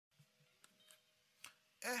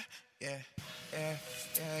Yeah, yeah, yeah, yeah,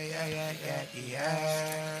 yeah, yeah, yeah,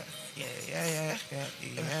 yeah, yeah, yeah,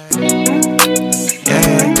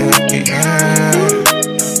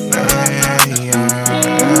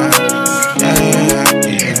 yeah,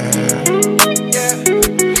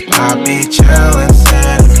 I be chillin',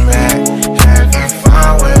 sitting back, having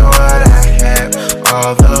fun with what I have.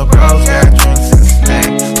 All the bros got drinks and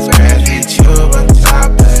snacks, spread the tube on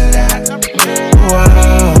top of that.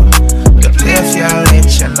 Whoa, the place y'all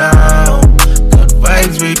let you know. Good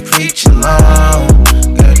vibes we preach alone.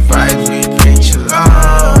 Good vibes we preach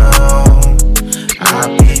alone. I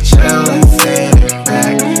be chillin', sitting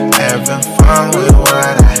back, having fun with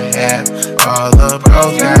what I have. All the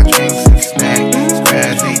bros got drinks and snacks,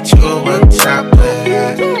 spread the tube on top of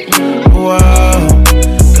that. Whoa,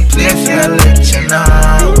 the place y'all let you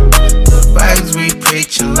know. Good vibes we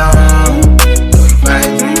preach alone. Good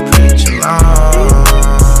vibes we preach alone.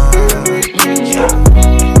 Yeah.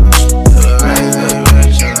 Good vibes we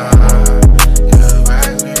preach alone. Good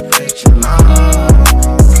vibes we preach alone.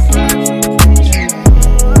 Good vibes we preach alone.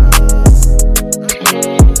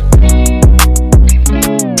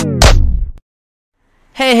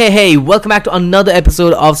 Hey, welcome back to another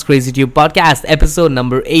episode of Crazy Tube Podcast, episode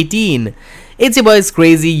number 18. It's your boy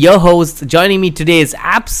Crazy, your host. Joining me today is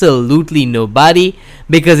absolutely nobody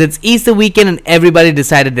because it's Easter weekend and everybody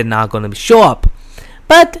decided they're not going to show up.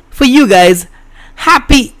 But for you guys,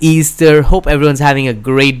 happy Easter. Hope everyone's having a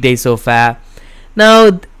great day so far.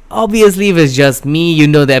 Now, obviously, if it's just me, you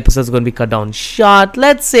know the episode's going to be cut down short.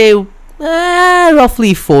 Let's say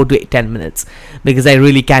roughly 4 to 10 minutes because I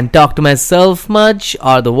really can't talk to myself much,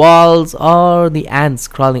 or the walls, or the ants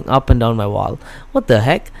crawling up and down my wall. What the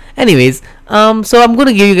heck? Anyways, so I'm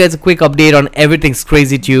gonna give you guys a quick update on everything's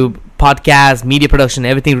Crazy Tube podcast, media production,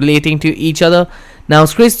 everything relating to each other. Now,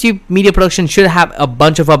 Crazy Tube media production should have a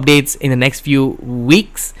bunch of updates in the next few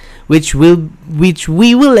weeks, which we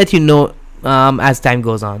will let you know as time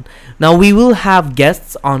goes on. Now, we will have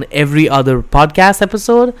guests on every other podcast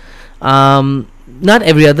episode. Not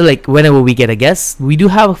every other, like whenever we get a guest. We do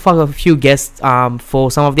have a few guests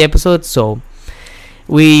for some of the episodes, so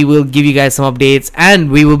we will give you guys some updates,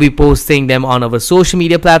 and we will be posting them on our social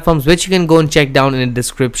media platforms, which you can go and check down in the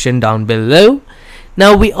description down below.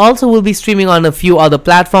 Now, we also will be streaming on a few other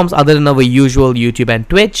platforms other than our usual YouTube and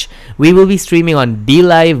Twitch. We will be streaming on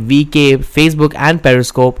DLive, VK, Facebook, and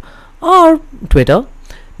Periscope, or Twitter.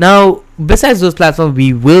 Now, besides those platforms,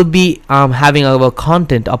 we will be having our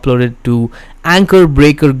content uploaded to Anchor,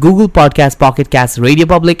 Breaker, Google Podcast, Pocket Cast, Radio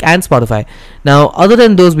Public, and Spotify. Now, other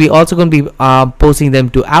than those, we're also going to be posting them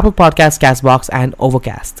to Apple Podcasts, Castbox, and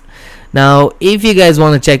Overcast. Now, if you guys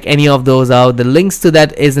want to check any of those out, the links to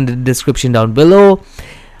that is in the description down below.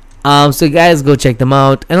 So guys, go check them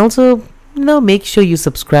out, and also, make sure you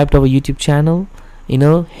subscribe to our YouTube channel.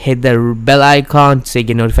 Hit the bell icon so you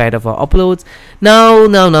get notified of our uploads. No,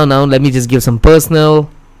 let me just give some personal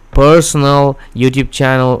YouTube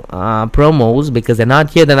channel promos, because they're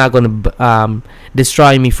not here. They're not going to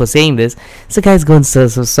destroy me for saying this. So guys, go and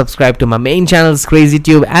subscribe to my main channel, Crazy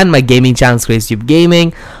Tube, and my gaming channel, Crazy Tube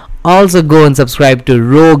Gaming. Also go and subscribe to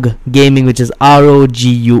Rogue Gaming, which is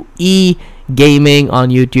ROGUE Gaming on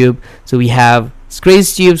YouTube. So we have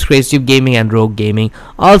Crazy Tube Gaming, and Rogue Gaming.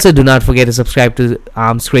 Also, do not forget to subscribe to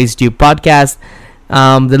Crazy Tube Podcast.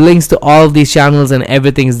 The links to all of these channels and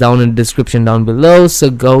everything is down in the description down below, so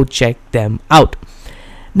go check them out.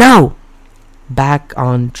 Now, back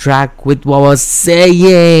on track with what I was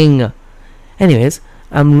saying. Anyways,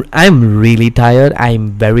 I'm really tired. I'm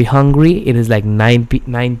very hungry. It is like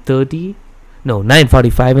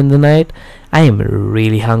 9:45 in the night. I am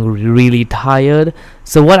really hungry, really tired.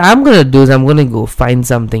 So what I'm gonna do is I'm gonna go find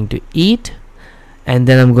something to eat, and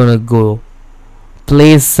then I'm gonna go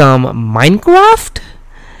play some Minecraft.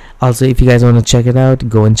 Also, if you guys want to check it out,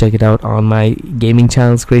 go and check it out on my gaming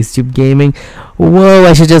channel, Crazy Tube Gaming. Whoa,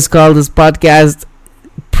 I should just call this podcast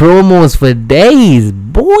promos for days,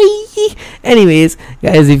 boy. Anyways,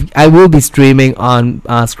 guys, I will be streaming on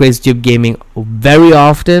Crazy Tube Gaming very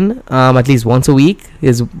often, at least once a week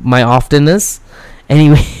is my oftenness.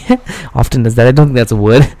 Anyway, oftenness, that I don't think that's a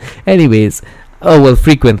word. Anyways,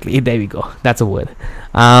 frequently, there we go, that's a word.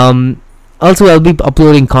 Also, I'll be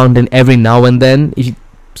uploading content every now and then.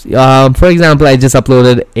 For example, I just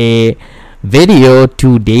uploaded a video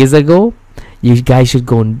 2 days ago. You guys should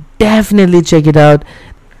go and definitely check it out.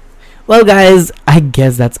 Well, guys, I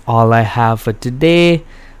guess that's all I have for today.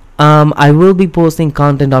 I will be posting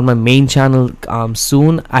content on my main channel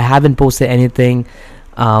soon. I haven't posted anything,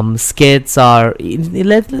 skits, or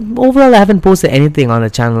overall I haven't posted anything on the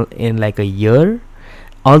channel in like a year.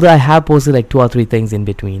 Although I have posted like 2 or 3 things in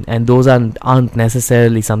between, and those aren't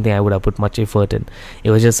necessarily something I would have put much effort in.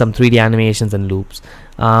 It was just some 3D animations and loops.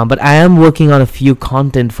 But I am working on a few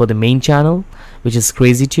content for the main channel, which is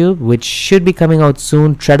CrazyTube, which should be coming out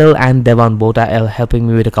soon. Treadle and Devon both are helping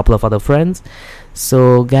me with a couple of other friends.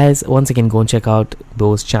 So guys, once again, go and check out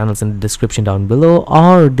those channels in the description down below,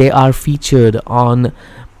 or they are featured on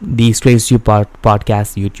the CrazyTube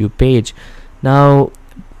podcast YouTube page. Now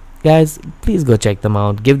guys, please go check them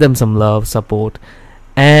out, give them some love, support,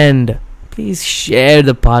 and please share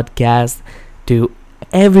the podcast to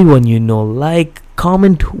everyone you know. Like,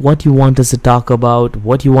 comment what you want us to talk about,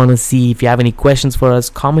 what you want to see. If you have any questions for us,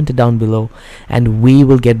 comment it down below and we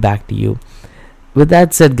will get back to you. With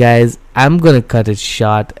that said, guys, I'm gonna cut it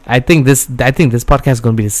short. I think this podcast is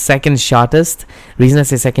gonna be the second shortest. Reason I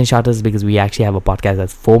say second shortest is because we actually have a podcast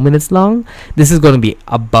that's 4 minutes long. This is gonna be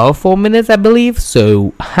above 4 minutes, I believe.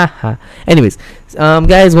 So, anyways,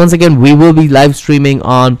 guys, once again, we will be live streaming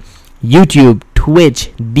on YouTube,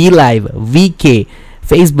 Twitch, DLive, VK,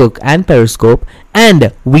 Facebook, and Periscope,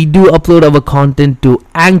 and we do upload our content to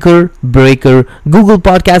Anchor, Breaker, Google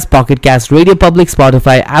Podcast, Pocket Cast, Radio Public,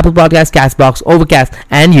 Spotify, Apple Podcast, Castbox, Overcast,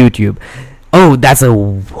 and YouTube. Oh, that's a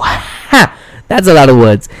lot of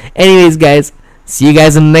words. Anyways, guys, see you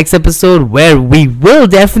guys in the next episode, where we will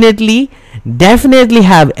definitely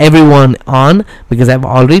have everyone on, because I've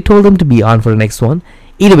already told them to be on for the next one.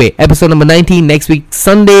 Either way, episode number 19 next week,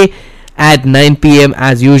 Sunday at 9 p.m.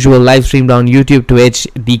 as usual, live streamed on YouTube, Twitch,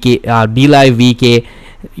 DLive, VK,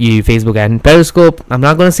 Facebook, and Periscope. I'm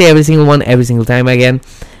not gonna say every single one every single time again,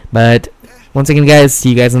 but once again, guys, see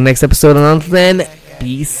you guys in the next episode, and until then,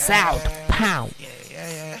 peace out. Pow.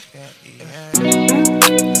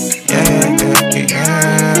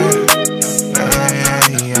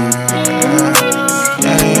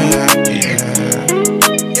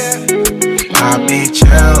 I'll be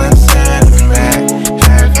chillin', sitting back,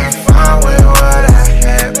 having fun with what I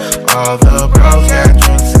have. All the bros got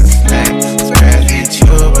drinks and snacks, spread the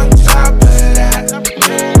tube on top of that.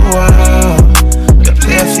 Whoa, the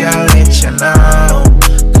place y'all let you know,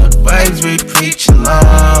 good vibes we preach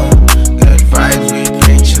along.